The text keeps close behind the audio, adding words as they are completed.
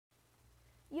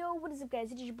Yo, what is up,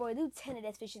 guys? It's your boy Lieutenant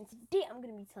S. Fish, and today I'm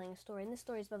going to be telling a story. And this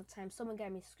story is about the time someone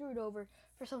got me screwed over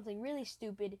for something really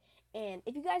stupid. And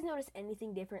if you guys notice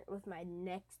anything different with my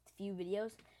next few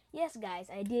videos, yes, guys,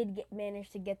 I did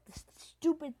manage to get this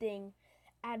stupid thing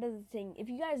out of the thing. If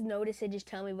you guys notice it, just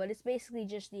tell me. But it's basically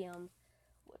just the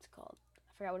what's it called?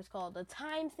 I forgot what it's called. The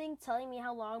time thing telling me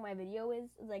how long my video is.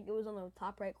 Like it was on the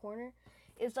top right corner.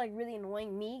 It's like really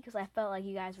annoying me because I felt like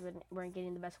you guys weren't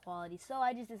getting the best quality. So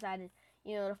I just decided,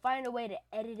 to find a way to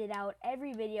edit it out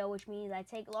every video, which means I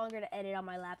take longer to edit on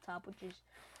my laptop, which is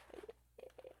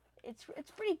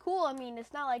it's pretty cool. I mean,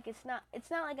 it's not like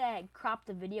I had cropped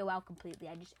the video out completely.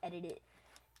 I just edited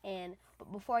it.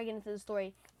 But before I get into the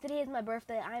story, today is my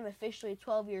birthday. I am officially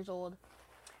 12 years old.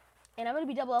 And I'm going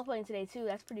to be double uploading today too.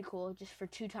 That's pretty cool.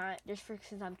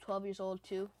 Since I'm 12 years old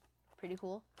too. Pretty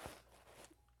cool.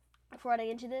 Before I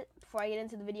get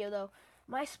into the video though,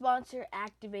 my sponsor,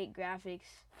 Activate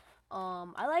Graphics,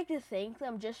 I like to thank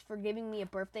them just for giving me a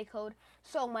birthday code.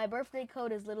 So my birthday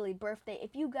code is literally birthday.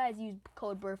 If you guys use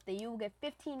code birthday, you will get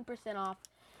 15% off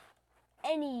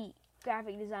any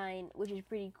graphic design, which is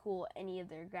pretty cool, any of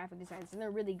their graphic designs, and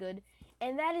they're really good.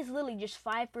 And that is literally just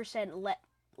 5%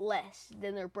 less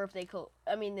than their birthday code.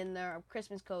 Than their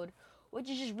Christmas code, which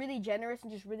is just really generous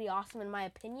and just really awesome in my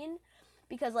opinion.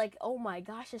 Because, oh my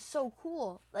gosh, it's so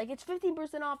cool. It's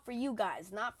 15% off for you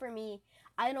guys, not for me.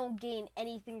 I don't gain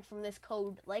anything from this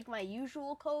code. Like my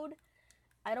usual code,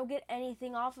 I don't get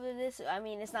anything off of this.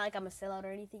 It's not like I'm a sellout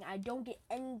or anything. I don't get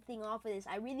anything off of this.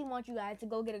 I really want you guys to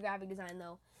go get a graphic design,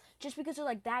 though. Just because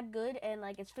they're, that good and,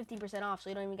 it's 15% off, so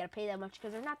you don't even got to pay that much.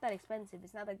 Because they're not that expensive.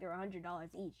 It's not like they're $100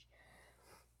 each.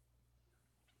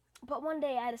 But one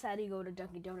day, I decided to go to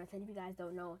Dunkin' Donuts. And if you guys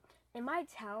don't know, in my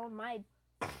town, my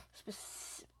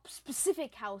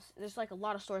specific house, there's a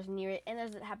lot of stores near it, and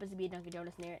there happens to be a Dunkin'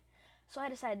 Donuts near it. So I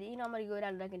decided, I'm gonna go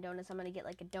down to Dunkin' Donuts. I'm gonna get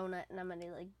a donut, and I'm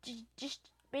gonna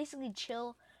just basically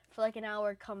chill for an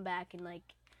hour, come back and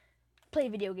play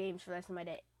video games for the rest of my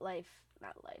day.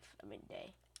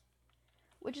 Day.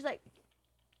 Which is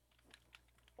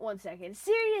 1 second.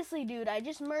 Seriously, dude, I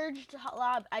just merged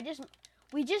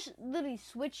we just literally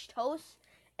switched hosts,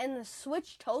 and the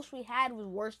switched toast we had was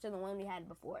worse than the one we had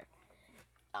before.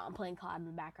 I'm playing COD in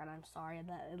the background. I'm sorry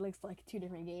that it looks like two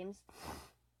different games.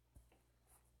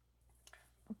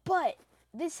 But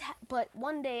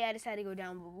one day I decided to go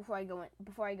down. But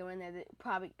before I go in there,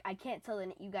 I can't tell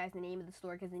you guys the name of the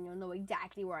store because then you'll know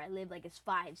exactly where I live. It's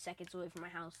 5 seconds away from my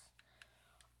house.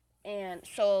 And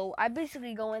so I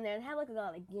basically go in there and have a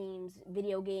lot of games,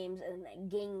 video games, and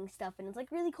gaming stuff, and it's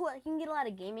really cool. You can get a lot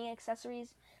of gaming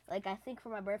accessories. I think for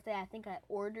my birthday, I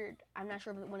ordered. I'm not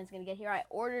sure when it's gonna get here. I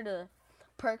ordered a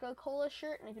Perca-Cola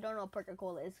shirt, and if you don't know what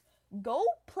Perca-Cola is, go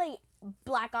play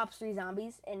Black Ops 3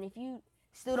 Zombies, and if you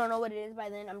still don't know what it is by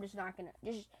then, I'm just not gonna,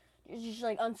 just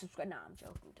unsubscribe. Nah, I'm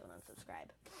joking, don't unsubscribe.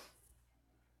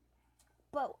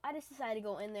 But I just decided to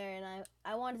go in there, and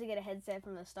I wanted to get a headset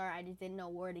from the start. I just didn't know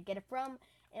where to get it from,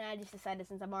 and I just decided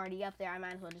since I'm already up there, I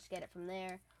might as well just get it from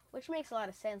there, which makes a lot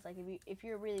of sense. If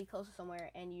you're really close to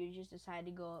somewhere and you just decide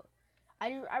to go,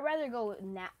 I rather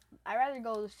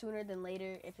go sooner than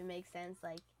later if it makes sense.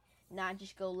 Not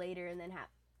just go later and then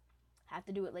have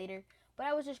to do it later. But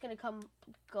I was just gonna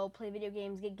go play video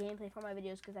games, get gameplay for my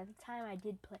videos, because at the time I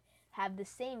did have the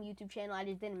same YouTube channel. I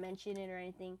just didn't mention it or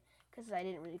anything because I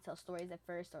didn't really tell stories at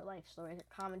first, or life stories, or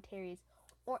commentaries,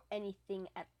 or anything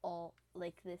at all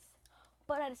like this.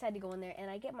 But I decided to go in there,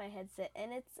 and I get my headset,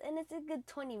 and it's a good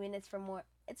 20 minutes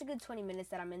It's a good 20 minutes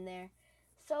that I'm in there.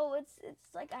 So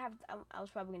I was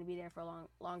probably going to be there for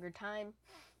a longer time.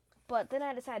 But then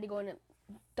I decided to go into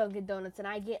Dunkin' Donuts, and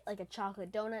I get a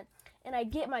chocolate donut, and I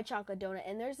get my chocolate donut,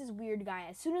 and there's this weird guy.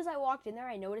 As soon as I walked in there,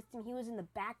 I noticed him. He was in the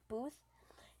back booth,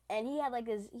 and he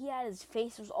had his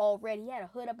face was all red. He had a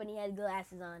hood up, and he had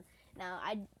glasses on. Now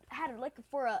I had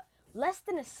for a less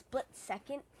than a split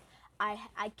second,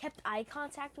 I kept eye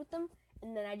contact with him,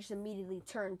 and then I just immediately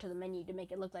turned to the menu to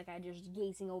make it look like I was just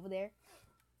gazing over there.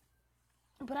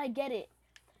 But I get it.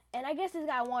 And I guess this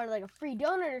guy wanted a free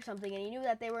donut or something, and he knew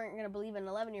that they weren't going to believe an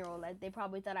 11-year-old. They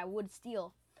probably thought I would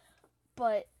steal.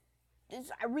 But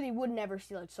I really would never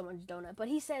steal someone's donut. But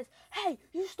he says, "Hey,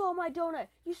 you stole my donut.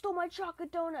 You stole my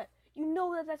chocolate donut. You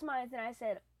know that that's mine." And I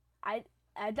said, I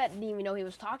didn't even know he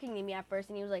was talking to me at first.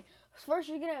 And he was like, "First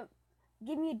you're going to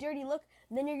give me a dirty look,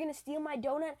 and then you're going to steal my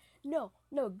donut? No,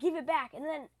 give it back." And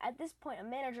then at this point, a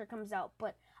manager comes out.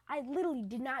 But I literally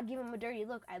did not give him a dirty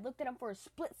look. I looked at him for a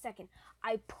split second.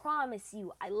 I promise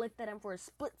you, I looked at him for a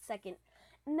split second.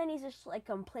 And then he's just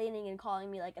complaining and calling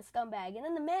me a scumbag. And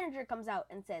then the manager comes out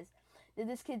and says, "Did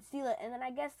this kid steal it?" And then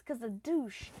I guess because the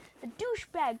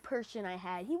douchebag person I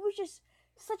had, he was just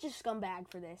such a scumbag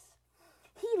for this.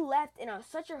 He left in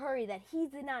such a hurry that he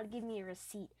did not give me a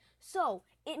receipt. So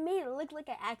it made it look like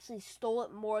I actually stole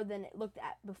it more than it looked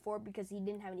at before because he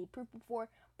didn't have any proof before.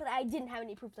 But I didn't have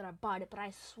any proof that I bought it. But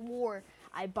I swore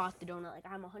I bought the donut. Like,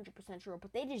 I'm 100% sure.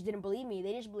 But they just didn't believe me.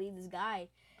 They just believed this guy.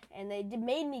 And they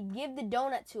made me give the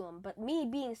donut to him. But me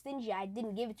being stingy, I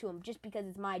didn't give it to him just because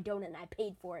it's my donut and I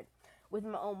paid for it with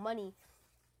my own money.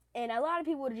 And a lot of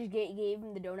people would have just gave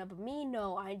him the donut, but me,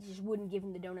 no, I just wouldn't give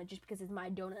him the donut just because it's my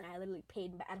donut and I literally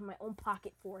paid out of my own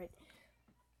pocket for it.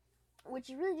 Which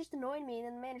really just annoyed me. And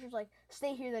then the manager's like,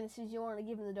 stay here then, as soon as you want to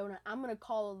give him the donut, I'm going to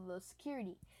call the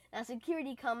security. Now,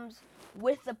 security comes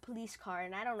with the police car,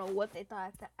 and I don't know what they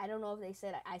thought. I don't know if they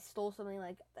said I stole something,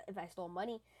 like if I stole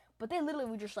money. But they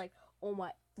literally were just like, oh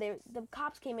my. The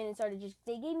cops came in and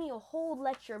they gave me a whole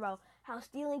lecture about how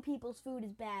stealing people's food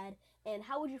is bad, and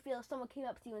how would you feel if someone came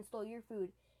up to you and stole your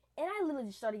food. And I literally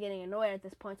just started getting annoyed at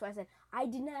this point, so I said, I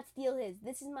did not steal his.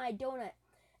 This is my donut.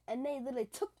 And they literally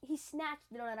he snatched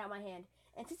the donut out of my hand.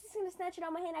 And since he's going to snatch it out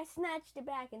of my hand, I snatched it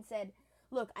back and said,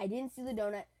 look, I didn't steal the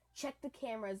donut. Check the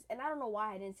cameras. And I don't know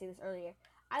why I didn't say this earlier.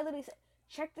 I literally said,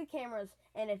 check the cameras.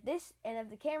 And if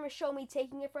the cameras show me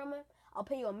taking it from him, I'll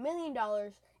pay you $1 million.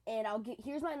 And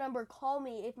here's my number. Call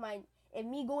me if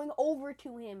me going over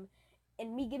to him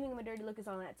and me giving him a dirty look is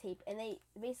on that tape. And they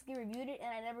basically reviewed it, and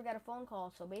I never got a phone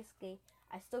call. So basically,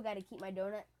 I still got to keep my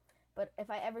donut. But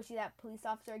if I ever see that police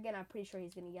officer again, I'm pretty sure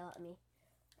he's going to yell at me.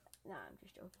 Nah, I'm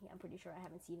just joking. I'm pretty sure I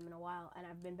haven't seen him in a while, and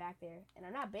I've been back there. And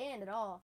I'm not banned at all.